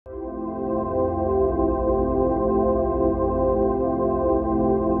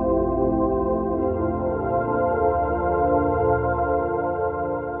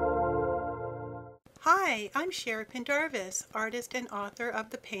I'm Cher Pendarvis, artist and author of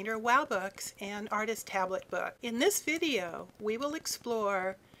the Painter Wow Books and Artist Tablet book. In this video, we will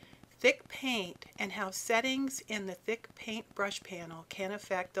explore thick paint and how settings in the thick paint brush panel can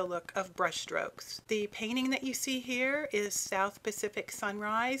affect the look of brush strokes. The painting that you see here is South Pacific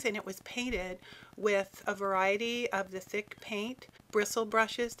Sunrise, and it was painted with a variety of the thick paint bristle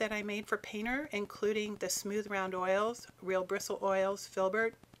brushes that I made for Painter, including the Smooth Round Oils, Real Bristle Oils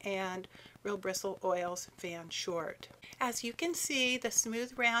Filbert, and Real Bristle Oils Van Short. As you can see, the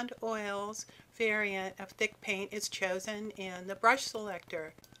Smooth Round Oils variant of thick paint is chosen in the brush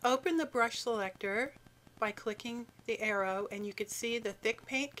selector. Open the brush selector by clicking the arrow, and you can see the thick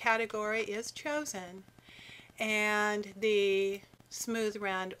paint category is chosen and the Smooth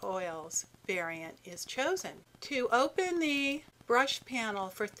Round Oils variant is chosen. To open the brush panel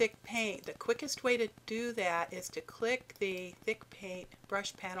for thick paint, the quickest way to do that is to click the thick paint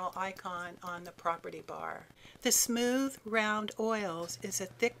brush panel icon on the property bar. The Smooth Round Oils is a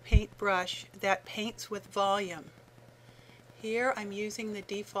thick paint brush that paints with volume. Here I'm using the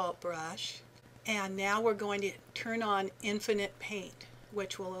default brush, and now we're going to turn on infinite paint,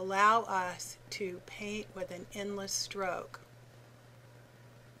 which will allow us to paint with an endless stroke.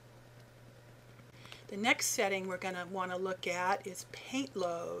 The next setting we're going to want to look at is paint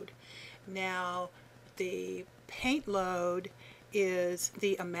load. Now, the paint load is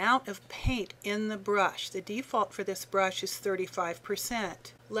the amount of paint in the brush. The default for this brush is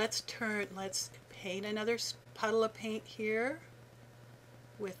 35%. Let's paint another puddle of paint here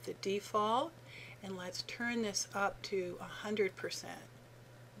with the default, and let's turn this up to 100%.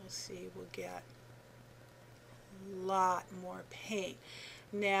 We'll see, we'll get a lot more paint.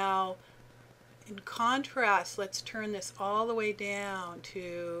 Now, in contrast, let's turn this all the way down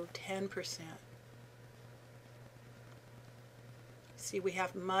to 10%. See, we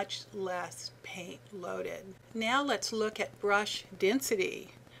have much less paint loaded. Now let's look at brush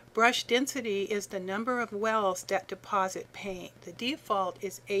density. Brush density is the number of wells that deposit paint. The default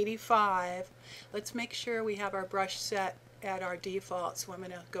is 85. Let's make sure we have our brush set at our default. So I'm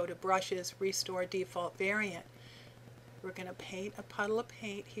going to go to Brushes, Restore Default Variant. We're going to paint a puddle of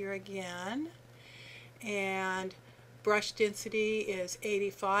paint here again. And brush density is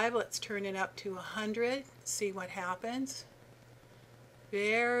 85. Let's turn it up to 100. See what happens.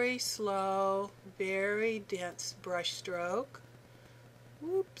 Very slow, very dense brush stroke.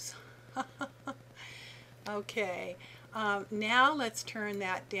 Oops. Okay. Now let's turn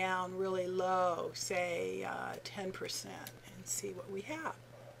that down really low, say 10%, and see what we have.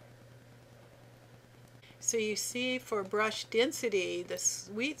 So you see, for brush density, the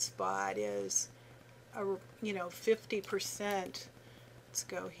sweet spot is 50%. Let's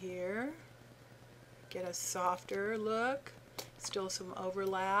go here, get a softer look, still some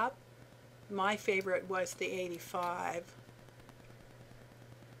overlap. My favorite was the 85.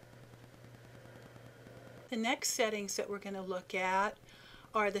 The next settings that we're going to look at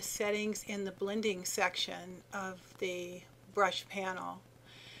are the settings in the blending section of the brush panel.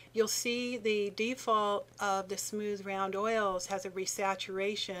 You'll see the default of the Smooth Round Oils has a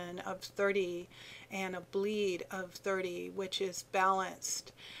resaturation of 30 and a bleed of 30, which is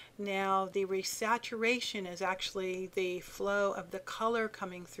balanced. Now, the resaturation is actually the flow of the color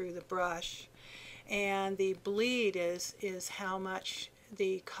coming through the brush, and the bleed is how much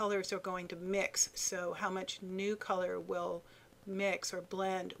the colors are going to mix, so how much new color will mix or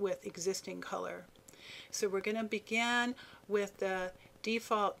blend with existing color. So we're going to begin with the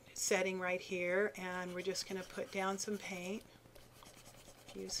default setting right here, and we're just going to put down some paint,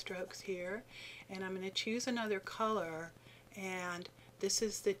 a few strokes here, and I'm going to choose another color, and this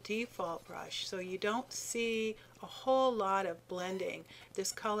is the default brush, so you don't see a whole lot of blending.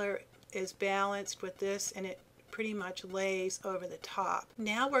 This color is balanced with this, and it pretty much lays over the top.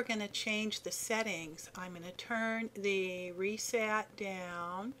 Now we're going to change the settings. I'm going to turn the reset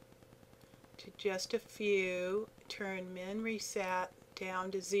down to just a few, turn min reset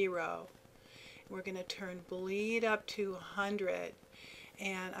down to 0. We're going to turn bleed up to 100,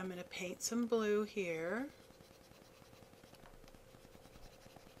 and I'm going to paint some blue here,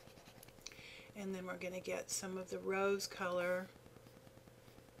 and then we're going to get some of the rose color.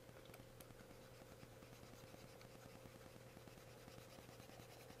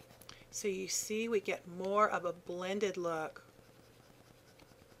 So you see, we get more of a blended look.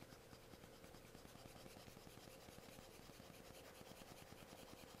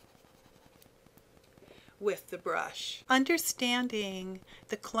 With the brush. Understanding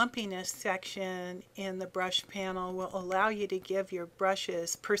the clumpiness section in the brush panel will allow you to give your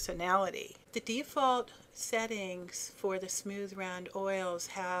brushes personality. The default settings for the Smooth Round Oils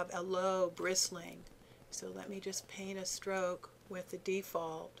have a low bristling. So let me just paint a stroke with the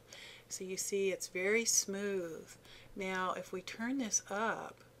default. So you see it's very smooth. Now if we turn this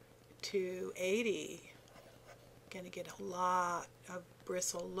up to 80, going to get a lot of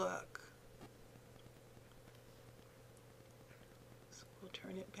bristle look. So we'll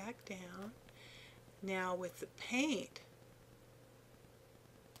turn it back down. Now with the paint,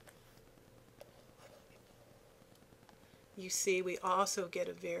 you see we also get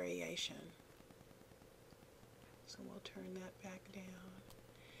a variation. So we'll turn that back down.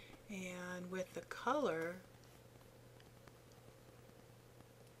 And with the color,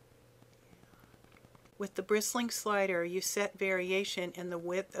 with the bristling slider, you set variation in the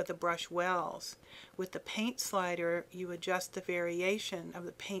width of the brush wells. With the paint slider, you adjust the variation of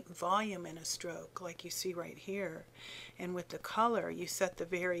the paint volume in a stroke, like you see right here. And with the color, you set the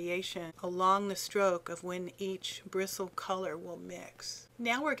variation along the stroke of when each bristle color will mix.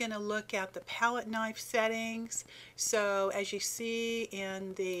 Now we're going to look at the palette knife settings. So as you see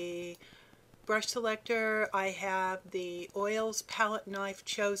in the brush selector, I have the oils palette knife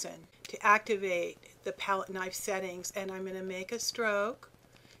chosen to activate the palette knife settings, and I'm going to make a stroke.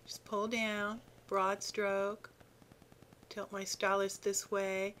 Just pull down, broad stroke, tilt my stylus this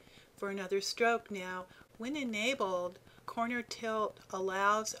way for another stroke. Now when enabled, corner tilt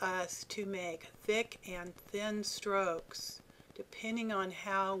allows us to make thick and thin strokes depending on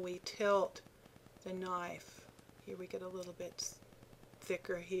how we tilt the knife. Here we get a little bit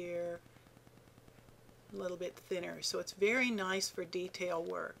thicker here, a little bit thinner, so it's very nice for detail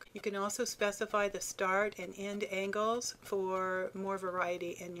work. You can also specify the start and end angles for more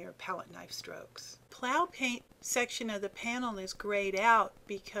variety in your palette knife strokes. Plow paint section of the panel is grayed out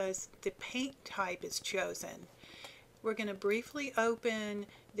because the paint type is chosen. We're going to briefly open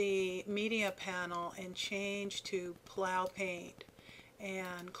the media panel and change to plow paint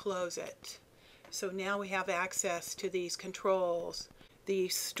and close it. So now we have access to these controls. The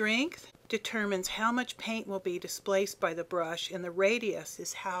strength determines how much paint will be displaced by the brush, and the radius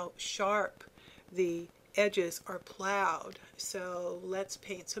is how sharp the edges are plowed. So let's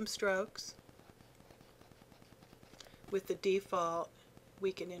paint some strokes. With the default,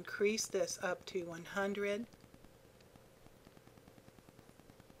 we can increase this up to 100.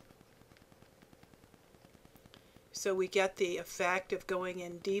 So we get the effect of going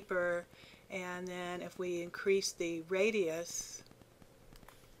in deeper, and then if we increase the radius,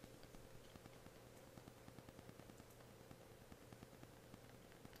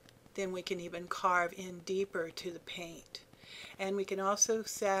 then we can even carve in deeper to the paint. And we can also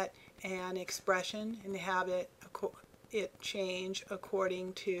set an expression and have it change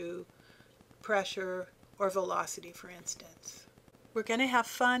according to pressure or velocity, for instance. We're going to have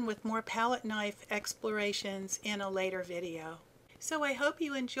fun with more palette knife explorations in a later video. So I hope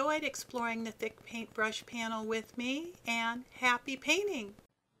you enjoyed exploring the thick paintbrush panel with me, and happy painting!